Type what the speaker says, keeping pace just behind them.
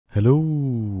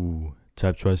Hello,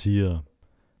 TypeTwice here.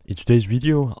 In today's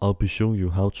video, I'll be showing you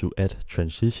how to add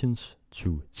transitions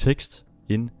to text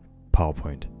in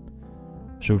PowerPoint.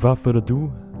 So without further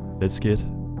ado, let's get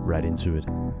right into it.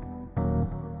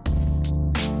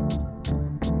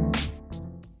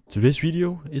 Today's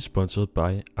video is sponsored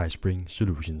by iSpring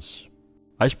Solutions.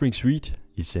 iSpring Suite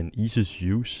is an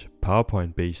easy-to-use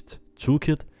PowerPoint-based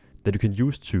toolkit that you can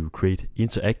use to create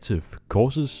interactive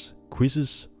courses,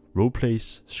 quizzes,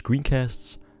 roleplays,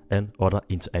 screencasts, and other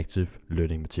interactive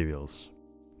learning materials.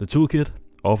 The toolkit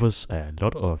offers a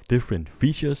lot of different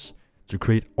features to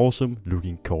create awesome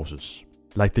looking courses,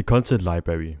 like the content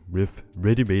library with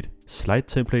ready-made slide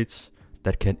templates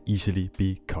that can easily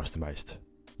be customized.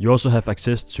 You also have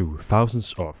access to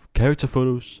thousands of character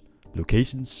photos,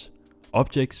 locations,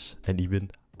 objects, and even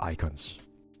icons.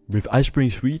 With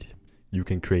iSpring Suite, you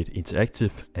can create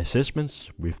interactive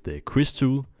assessments with the quiz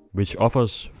tool, which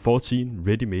offers 14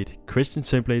 ready-made question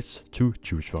templates to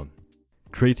choose from.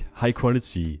 Create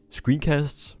high-quality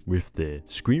screencasts with the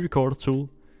screen recorder tool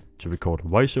to record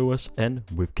voiceovers and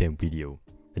webcam video.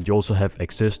 And you also have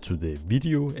access to the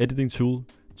video editing tool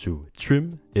to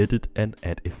trim, edit, and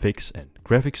add effects and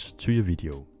graphics to your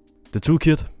video. The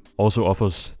toolkit also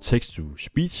offers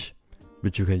text-to-speech,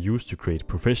 which you can use to create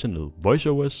professional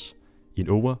voiceovers in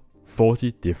over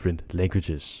 40 different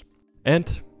languages.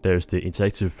 And there's the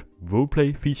interactive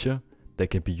roleplay feature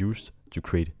that can be used to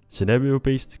create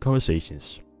scenario-based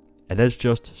conversations. And that's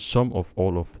just some of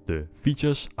all of the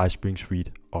features iSpring Suite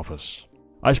offers.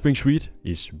 iSpring Suite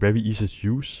is very easy to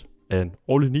use, and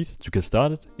all you need to get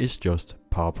started is just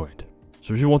PowerPoint.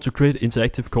 So if you want to create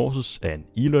interactive courses and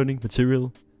e-learning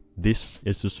material, this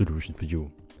is the solution for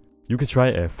you. You can try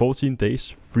a 14 days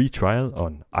free trial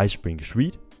on iSpring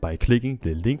Suite by clicking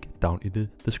the link down in the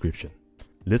description.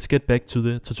 Let's get back to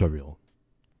the tutorial.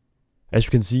 As you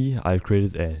can see, I've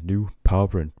created a new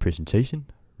PowerPoint presentation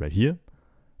right here,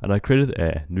 and I created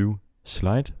a new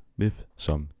slide with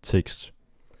some text.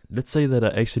 Let's say that I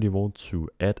actually want to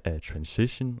add a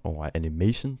transition or an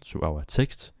animation to our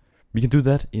text. We can do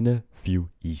that in a few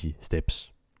easy steps.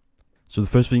 So the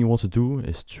first thing you want to do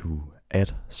is to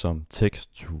add some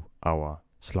text to our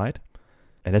slide.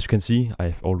 And as you can see,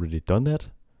 I've already done that.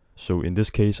 So in this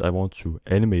case, I want to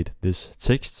animate this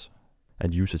text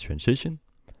and use a transition.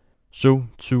 So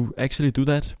to actually do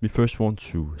that, we first want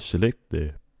to select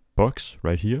the box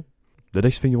right here. The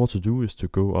next thing you want to do is to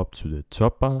go up to the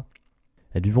top bar,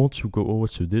 and we want to go over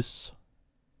to this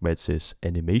where it says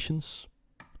animations.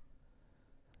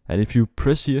 And if you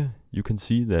press here, you can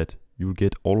see that you will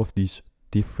get all of these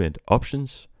different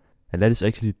options, and that is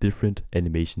actually different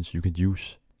animations you can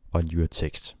use on your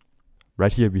text.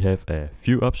 Right here we have a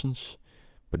few options,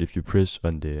 but if you press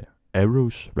on the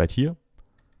arrows right here,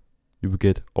 you will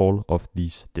get all of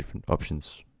these different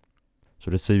options.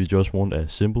 So let's say we just want a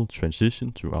simple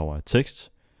transition to our text.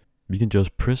 We can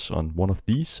just press on one of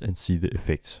these and see the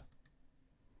effect.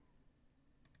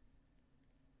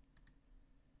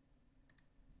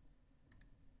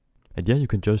 And yeah, you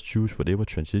can just choose whatever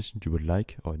transition you would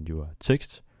like on your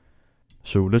text.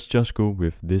 So let's just go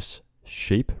with this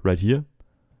shape right here.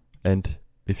 And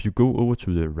if you go over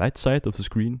to the right side of the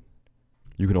screen,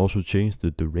 you can also change the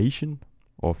duration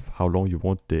of how long you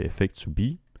want the effect to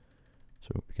be.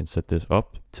 So we can set this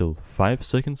up till 5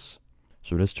 seconds.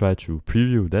 So let's try to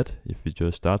preview that if we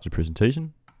just start the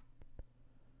presentation.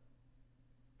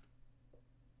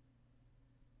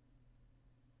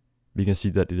 We can see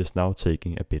that it is now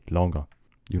taking a bit longer.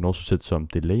 You can also set some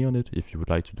delay on it if you would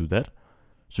like to do that.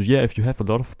 So yeah, if you have a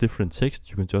lot of different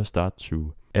text, you can just start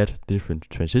to add different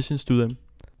transitions to them.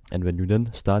 And when you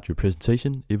then start your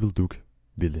presentation, it will look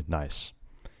really nice.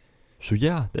 So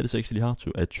yeah, that is actually how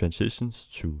to add transitions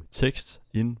to text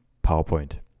in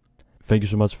PowerPoint. Thank you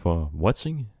so much for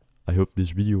watching. I hope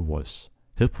this video was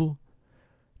helpful.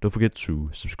 Don't forget to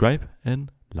subscribe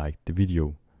and like the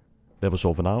video. That was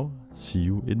all for now. See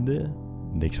you in the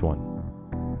next one.